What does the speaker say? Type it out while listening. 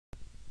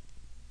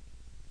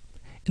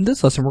In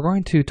this lesson, we're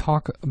going to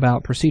talk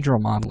about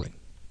procedural modeling.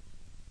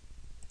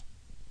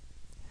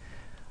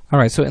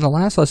 Alright, so in the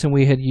last lesson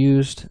we had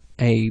used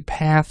a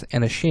path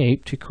and a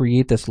shape to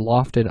create this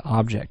lofted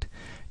object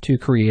to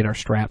create our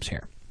straps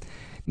here.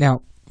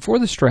 Now, for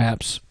the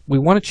straps, we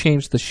want to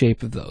change the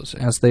shape of those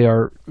as they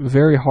are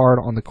very hard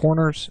on the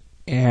corners,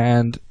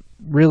 and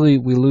really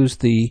we lose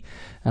the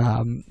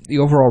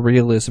overall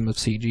realism of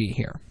CG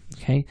here.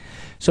 Okay,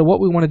 so what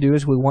we want to do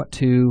is we want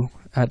to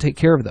take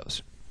care of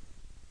those.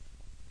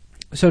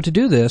 So to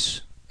do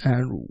this,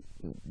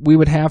 we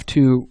would have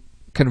to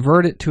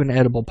convert it to an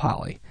editable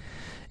poly.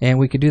 And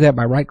we could do that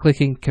by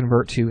right-clicking,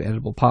 convert to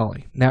editable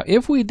poly. Now,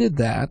 if we did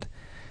that,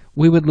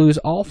 we would lose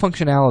all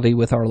functionality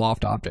with our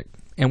loft object.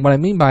 And what I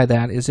mean by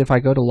that is if I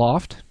go to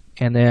loft,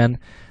 and then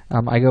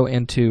I go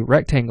into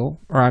rectangle,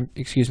 or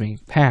excuse me,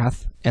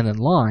 path, and then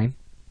line,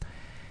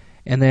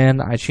 and then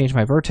I change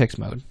my vertex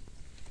mode,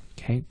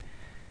 okay,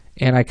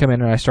 and I come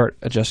in and I start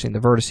adjusting the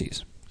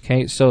vertices.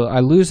 Okay, so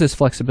I lose this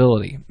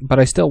flexibility, but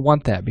I still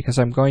want that because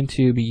I'm going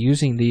to be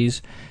using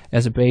these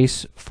as a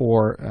base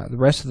for the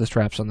rest of the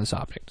straps on this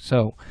object.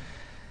 So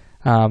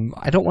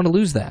I don't want to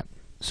lose that.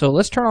 So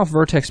let's turn off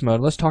vertex mode.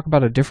 Let's talk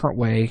about a different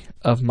way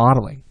of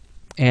modeling.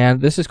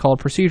 And this is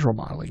called procedural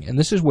modeling. And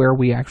this is where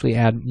we actually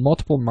add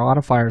multiple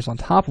modifiers on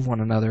top of one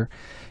another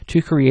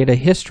to create a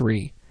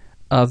history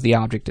of the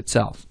object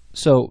itself.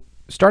 So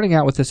starting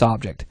out with this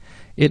object,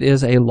 it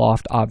is a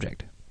loft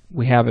object.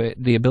 We have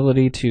the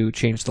ability to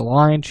change the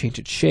line, change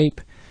its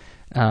shape,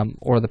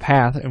 or the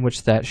path in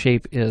which that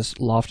shape is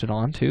lofted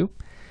onto.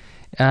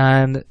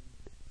 And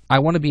I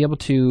want to be able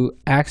to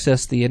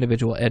access the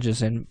individual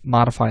edges and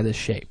modify this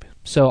shape.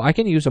 So I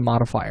can use a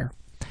modifier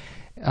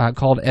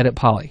called edit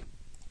poly.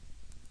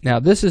 Now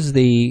this is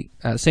the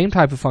same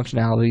type of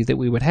functionality that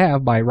we would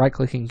have by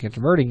right-clicking and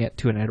converting it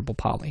to an editable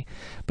poly.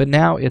 But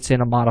now it's in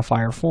a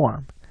modifier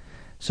form.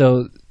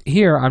 So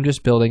here I'm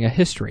just building a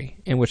history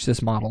in which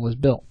this model is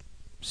built.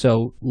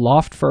 So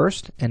loft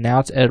first, and now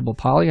it's editable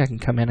poly. I can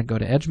come in and go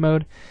to edge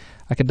mode.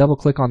 I can double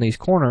click on these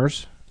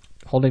corners,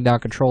 holding down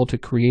control to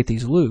create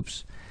these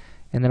loops,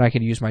 and then I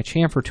can use my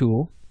chamfer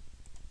tool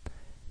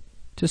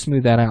to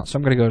smooth that out. So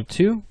I'm going to go to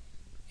 2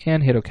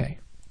 and hit OK.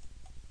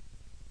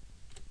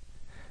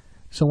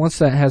 So once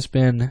that has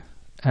been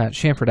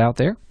chamfered out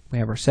there, we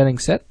have our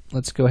settings set.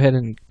 Let's go ahead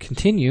and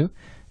continue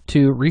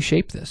to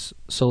reshape this.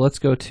 So let's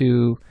go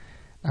to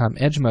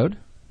edge mode,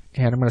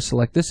 and I'm going to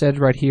select this edge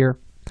right here.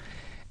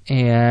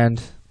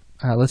 And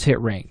let's hit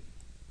ring.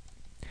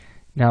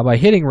 Now by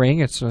hitting ring,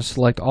 it's going to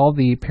select all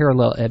the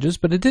parallel edges,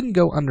 but it didn't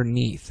go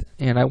underneath,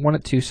 and I want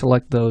it to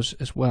select those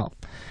as well.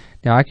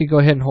 Now I could go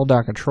ahead and hold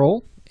down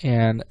control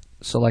and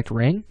select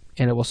ring,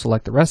 and it will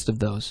select the rest of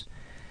those.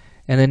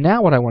 And then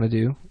now what I want to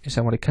do is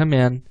I want to come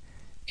in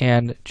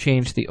and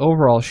change the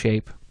overall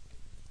shape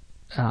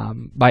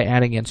by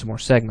adding in some more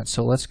segments.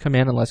 So let's come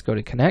in and let's go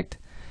to connect,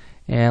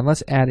 and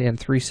let's add in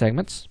 3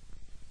 segments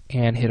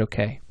and hit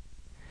OK.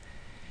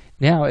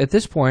 Now at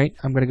this point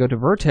I'm going to go to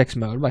vertex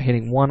mode by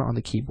hitting 1 on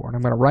the keyboard.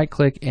 I'm going to right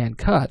click and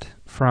cut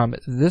from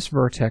this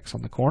vertex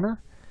on the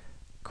corner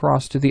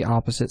across to the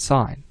opposite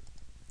side.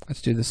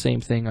 Let's do the same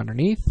thing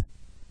underneath,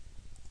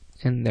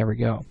 and there we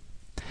go.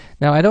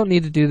 Now I don't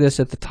need to do this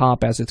at the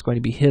top as it's going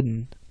to be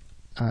hidden,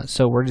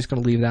 so we're just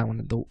going to leave that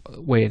one the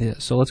way it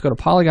is. So let's go to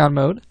polygon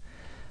mode.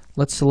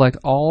 Let's select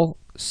all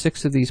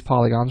 6 of these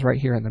polygons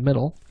right here in the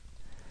middle,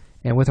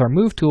 and with our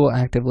move tool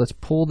active, let's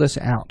pull this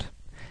out.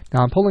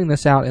 Now I'm pulling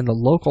this out in the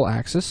local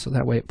axis, so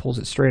that way it pulls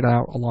it straight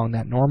out along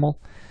that normal.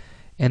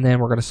 And then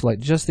we're going to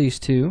select just these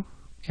 2,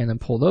 and then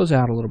pull those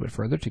out a little bit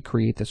further to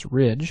create this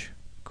ridge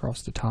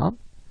across the top.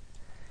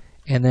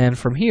 And then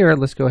from here,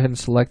 let's go ahead and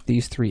select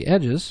these 3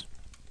 edges,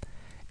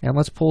 and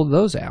let's pull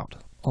those out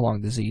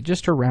along the Z,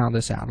 just to round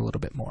this out a little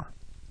bit more.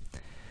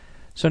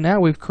 So now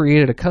we've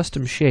created a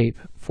custom shape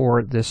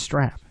for this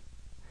strap.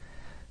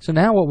 So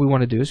now what we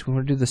want to do is we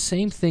want to do the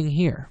same thing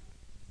here.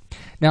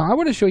 Now I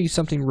want to show you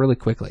something really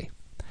quickly.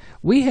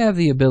 We have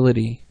the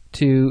ability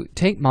to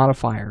take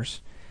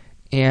modifiers,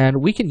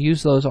 and we can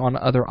use those on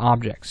other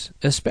objects,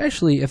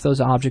 especially if those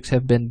objects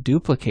have been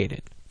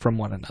duplicated from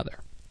one another.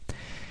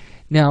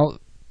 Now,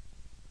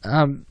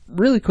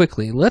 really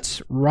quickly,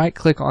 let's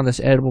right-click on this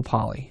editable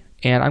poly,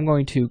 and I'm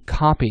going to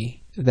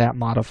copy that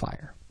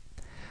modifier.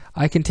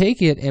 I can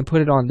take it and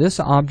put it on this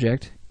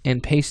object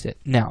and paste it.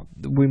 Now,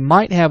 we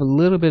might have a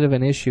little bit of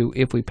an issue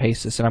if we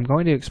paste this, and I'm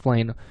going to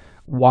explain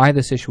why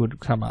this issue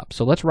would come up.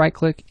 So let's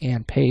right-click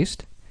and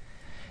paste.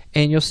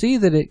 And you'll see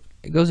that it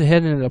goes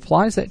ahead and it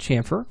applies that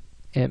chamfer.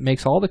 It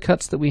makes all the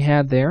cuts that we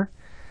had there.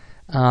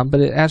 But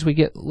as we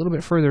get a little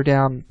bit further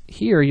down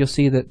here, you'll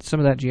see that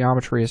some of that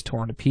geometry is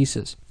torn to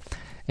pieces.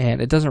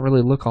 And it doesn't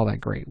really look all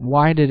that great.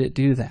 Why did it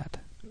do that?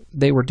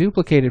 They were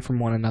duplicated from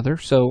one another,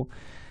 so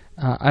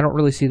I don't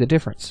really see the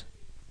difference.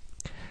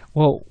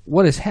 Well,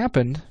 what has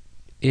happened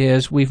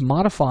is we've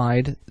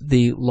modified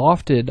the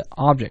lofted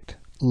object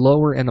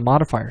lower in the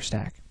modifier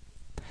stack.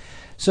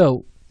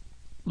 So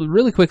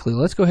really quickly,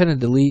 let's go ahead and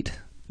delete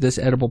this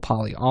editable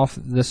poly off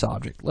this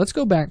object. Let's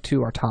go back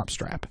to our top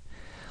strap.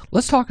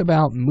 Let's talk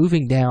about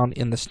moving down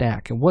in the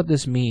stack and what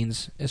this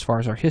means as far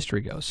as our history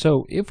goes.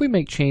 So if we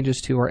make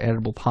changes to our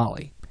editable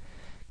poly,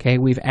 okay,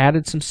 we've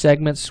added some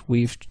segments,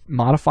 we've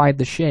modified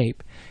the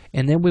shape,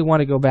 and then we want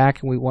to go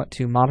back and we want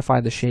to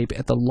modify the shape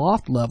at the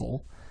loft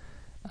level.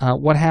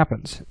 What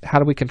happens? How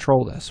do we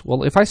control this?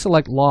 Well, if I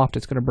select loft,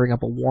 it's going to bring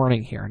up a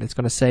warning here, and it's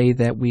going to say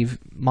that we've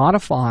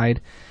modified,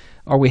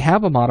 or we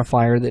have a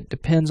modifier that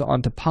depends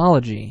on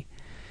topology,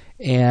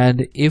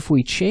 and if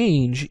we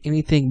change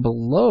anything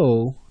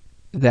below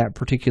that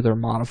particular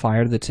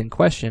modifier that's in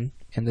question,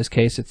 in this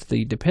case it's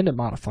the dependent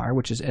modifier,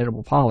 which is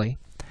editable poly,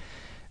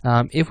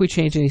 if we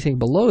change anything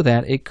below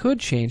that, it could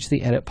change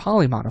the edit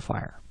poly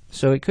modifier.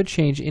 So it could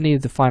change any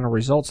of the final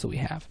results that we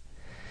have.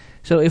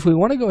 So if we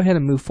want to go ahead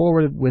and move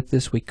forward with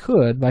this, we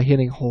could by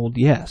hitting hold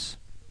yes.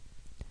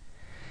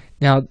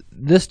 Now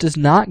this does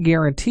not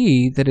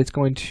guarantee that it's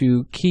going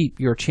to keep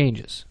your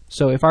changes.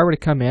 So if I were to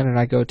come in and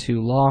I go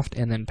to loft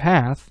and then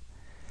path,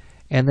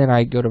 and then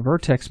I go to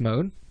vertex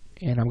mode,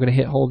 and I'm going to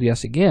hit hold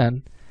yes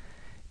again,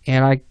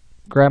 and I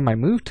grab my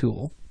move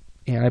tool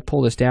and I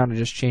pull this down to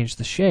just change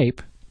the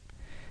shape,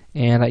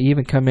 and I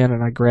even come in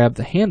and I grab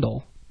the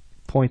handle,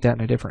 point that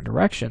in a different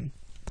direction,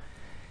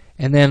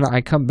 and then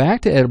I come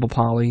back to editable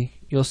poly,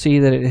 you'll see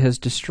that it has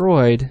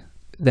destroyed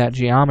that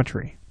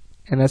geometry.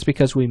 And that's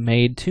because we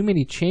made too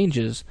many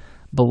changes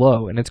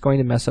below, and it's going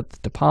to mess up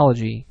the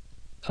topology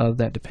of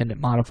that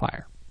dependent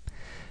modifier.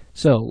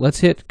 So let's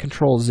hit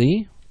Control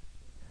Z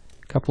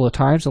a couple of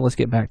times, and let's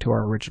get back to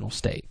our original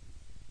state.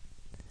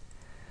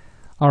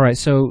 Alright,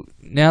 so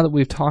now that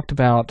we've talked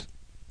about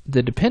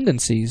the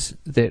dependencies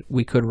that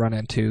we could run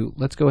into,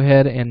 let's go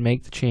ahead and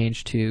make the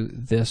change to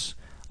this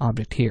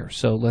object here.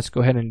 So let's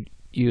go ahead and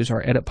use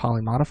our edit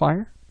poly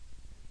modifier.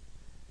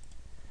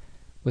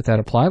 With that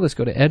applied, let's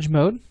go to edge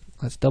mode.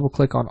 Let's double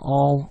click on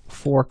all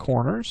four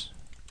corners,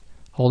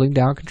 holding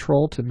down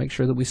Control to make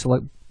sure that we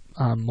select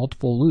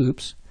multiple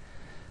loops.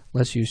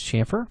 Let's use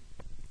chamfer,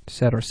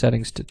 set our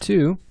settings to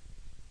 2,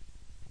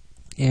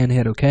 and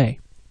hit OK.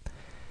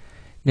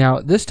 Now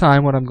this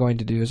time what I'm going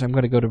to do is I'm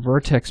going to go to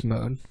vertex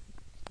mode,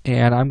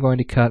 and I'm going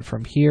to cut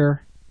from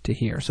here to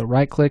here. So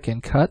right click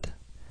and cut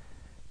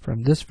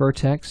from this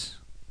vertex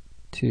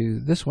to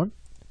this one,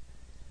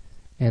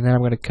 and then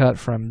I'm going to cut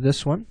from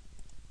this one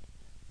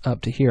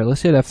up to here.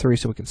 Let's hit F3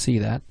 so we can see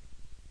that,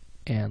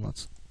 and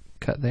let's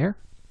cut there.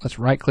 Let's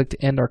right click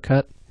to end our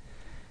cut,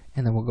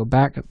 and then we'll go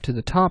back up to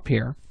the top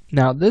here.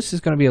 Now this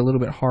is going to be a little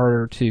bit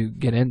harder to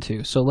get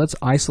into, so let's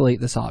isolate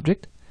this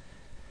object,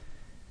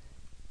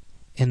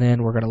 and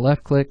then we're going to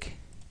left click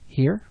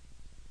here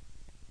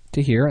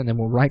to here, and then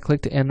we'll right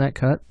click to end that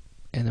cut,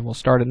 and then we'll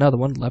start another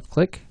one, left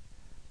click,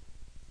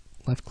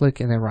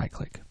 and then right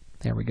click.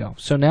 There we go.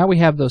 So now we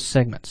have those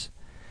segments.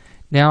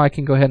 Now I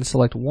can go ahead and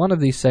select one of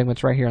these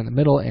segments right here in the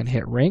middle and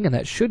hit ring, and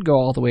that should go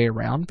all the way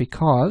around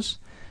because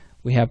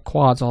we have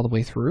quads all the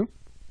way through.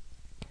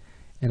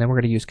 And then we're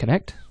going to use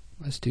connect.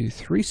 Let's do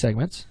 3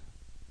 segments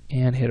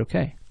and hit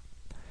OK.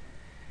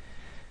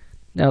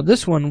 Now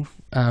this one,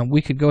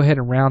 we could go ahead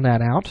and round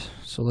that out.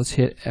 So let's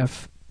hit 4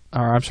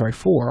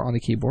 on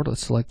the keyboard.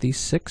 Let's select these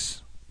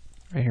 6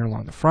 right here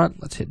along the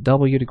front. Let's hit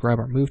W to grab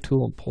our move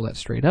tool and pull that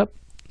straight up.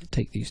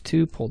 Take these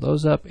 2, pull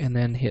those up, and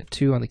then hit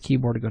 2 on the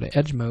keyboard to go to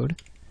edge mode.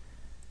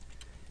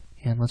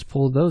 And let's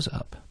pull those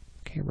up.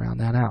 Okay, round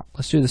that out.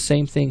 Let's do the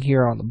same thing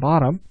here on the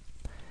bottom.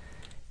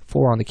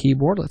 4 on the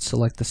keyboard. Let's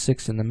select the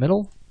 6 in the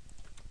middle.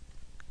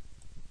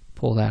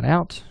 Pull that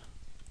out.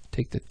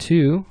 Take the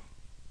 2.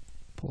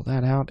 Pull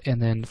that out.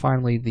 And then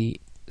finally the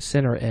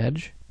center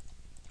edge,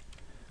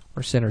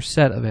 or center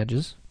set of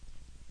edges.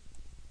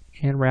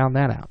 And round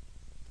that out.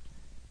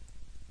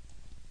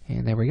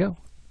 And there we go.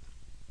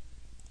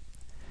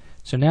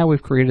 So now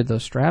we've created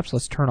those straps.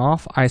 Let's turn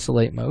off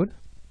isolate mode.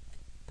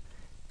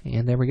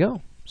 And there we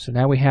go. So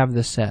now we have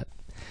this set.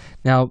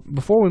 Now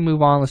before we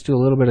move on, let's do a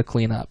little bit of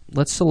cleanup.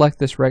 Let's select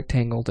this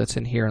rectangle that's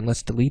in here and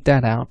let's delete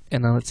that out,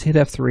 and then let's hit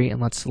F3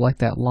 and let's select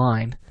that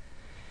line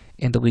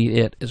and delete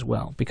it as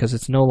well because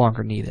it's no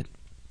longer needed.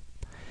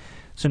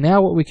 So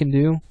now what we can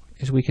do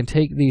is we can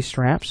take these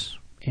straps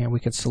and we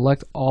can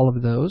select all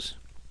of those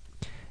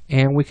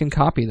and we can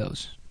copy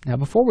those. Now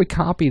before we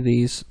copy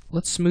these,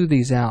 let's smooth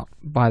these out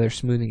by their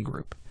smoothing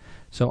group.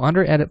 So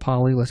under edit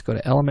poly, let's go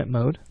to element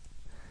mode,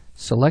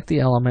 select the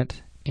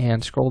element,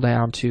 and scroll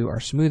down to our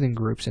smoothing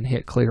groups and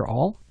hit clear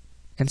all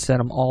and set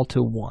them all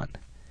to 1.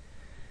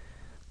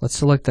 Let's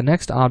select the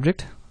next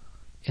object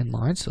in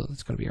line, so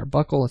it's going to be our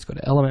buckle. Let's go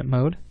to element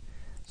mode,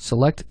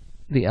 select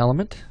the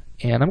element,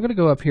 and I'm going to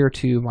go up here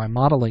to my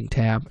modeling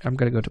tab. I'm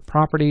going to go to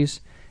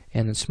properties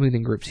and then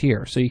smoothing groups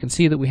here. So you can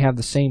see that we have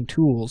the same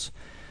tools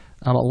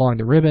along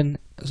the ribbon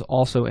as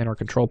also in our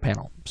control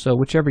panel. So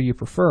whichever you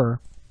prefer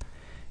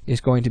is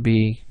going to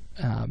be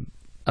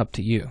up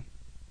to you.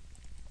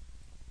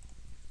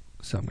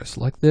 So I'm going to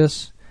select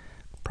this,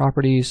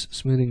 properties,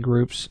 smoothing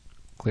groups,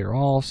 clear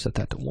all, set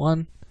that to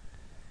 1,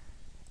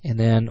 and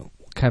then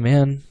come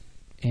in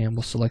and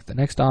we'll select the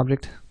next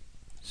object,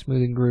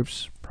 smoothing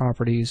groups,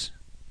 properties,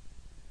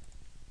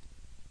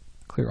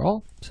 clear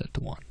all, set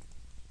to 1.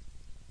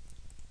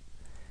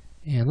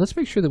 And let's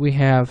make sure that we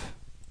have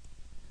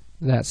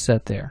that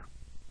set there.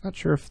 Not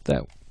sure if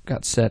that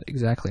got set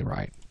exactly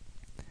right.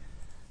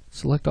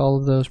 Select all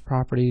of those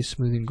properties,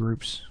 smoothing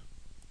groups,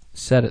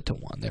 set it to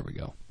 1. There we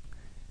go.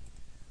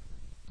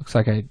 Looks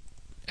like I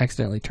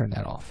accidentally turned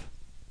that off.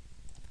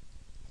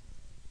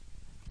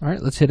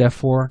 Alright, let's hit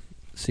F4.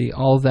 See,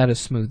 all of that is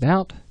smoothed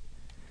out.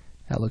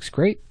 That looks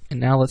great. And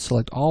now let's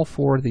select all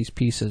 4 of these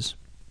pieces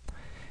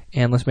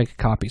and let's make a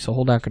copy. So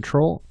hold down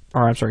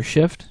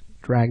Shift,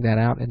 drag that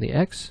out in the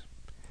X,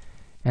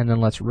 and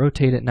then let's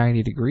rotate it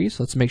 90 degrees.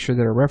 Let's make sure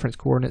that our reference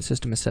coordinate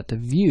system is set to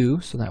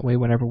view, so that way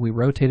whenever we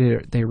rotate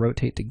it, they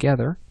rotate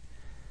together.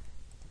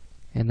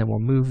 And then we'll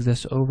move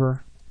this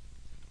over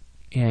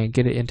and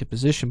get it into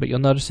position, but you'll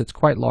notice it's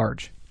quite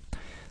large.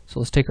 So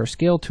let's take our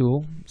scale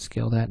tool,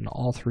 scale that in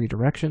all 3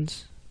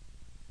 directions,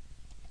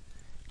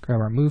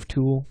 grab our move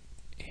tool,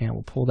 and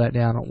we'll pull that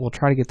down. We'll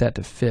try to get that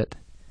to fit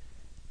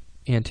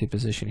into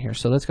position here.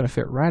 So that's going to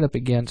fit right up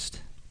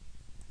against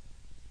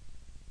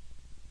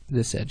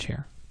this edge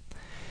here.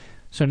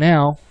 So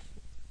now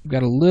we've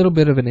got a little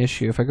bit of an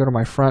issue. If I go to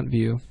my front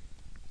view,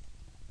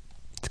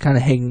 it's kind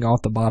of hanging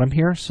off the bottom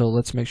here. So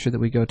let's make sure that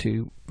we go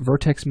to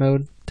vertex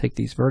mode, take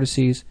these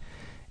vertices,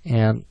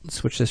 and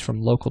switch this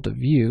from local to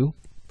view,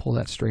 pull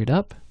that straight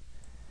up,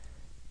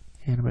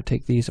 and I'm going to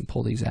take these and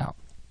pull these out.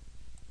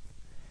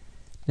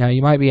 Now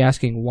you might be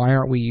asking, why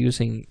aren't we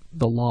using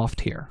the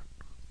loft here?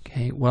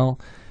 Okay, well,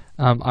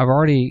 I've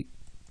already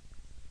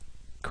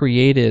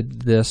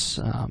created this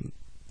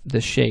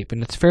this shape,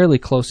 and it's fairly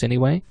close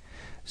anyway,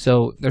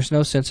 so there's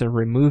no sense of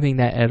removing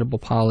that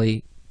editable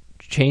poly,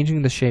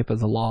 changing the shape of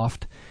the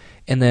loft,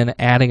 and then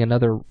adding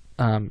another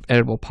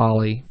editable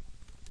poly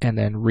and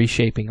then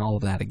reshaping all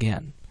of that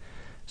again.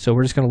 So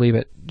we're just going to leave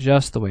it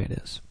just the way it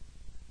is.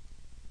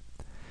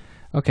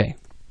 Okay,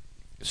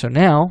 so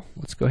now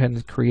let's go ahead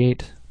and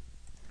create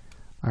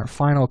our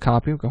final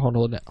copy. We're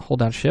going to hold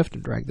down Shift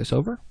and drag this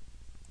over,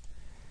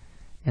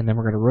 and then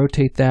we're going to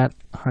rotate that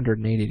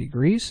 180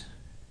 degrees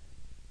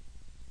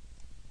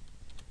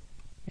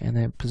and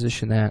then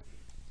position that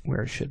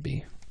where it should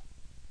be.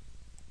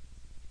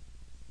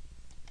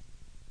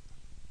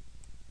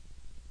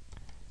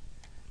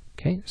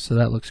 Okay, so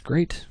that looks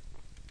great.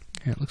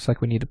 And it looks like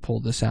we need to pull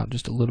this out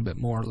just a little bit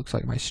more. It looks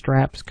like my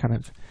strap is kind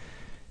of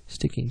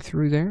sticking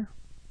through there.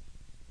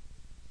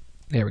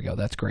 There we go,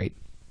 that's great.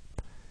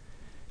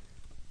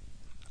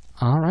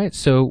 Alright,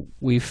 so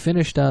we've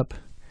finished up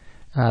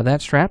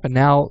that strap, and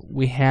now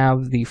we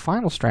have the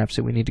final straps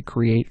that we need to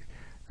create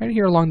right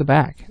here along the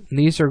back. And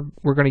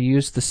we're going to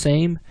use the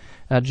same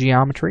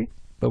geometry,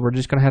 but we're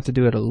just going to have to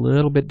do it a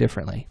little bit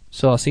differently.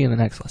 So I'll see you in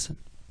the next lesson.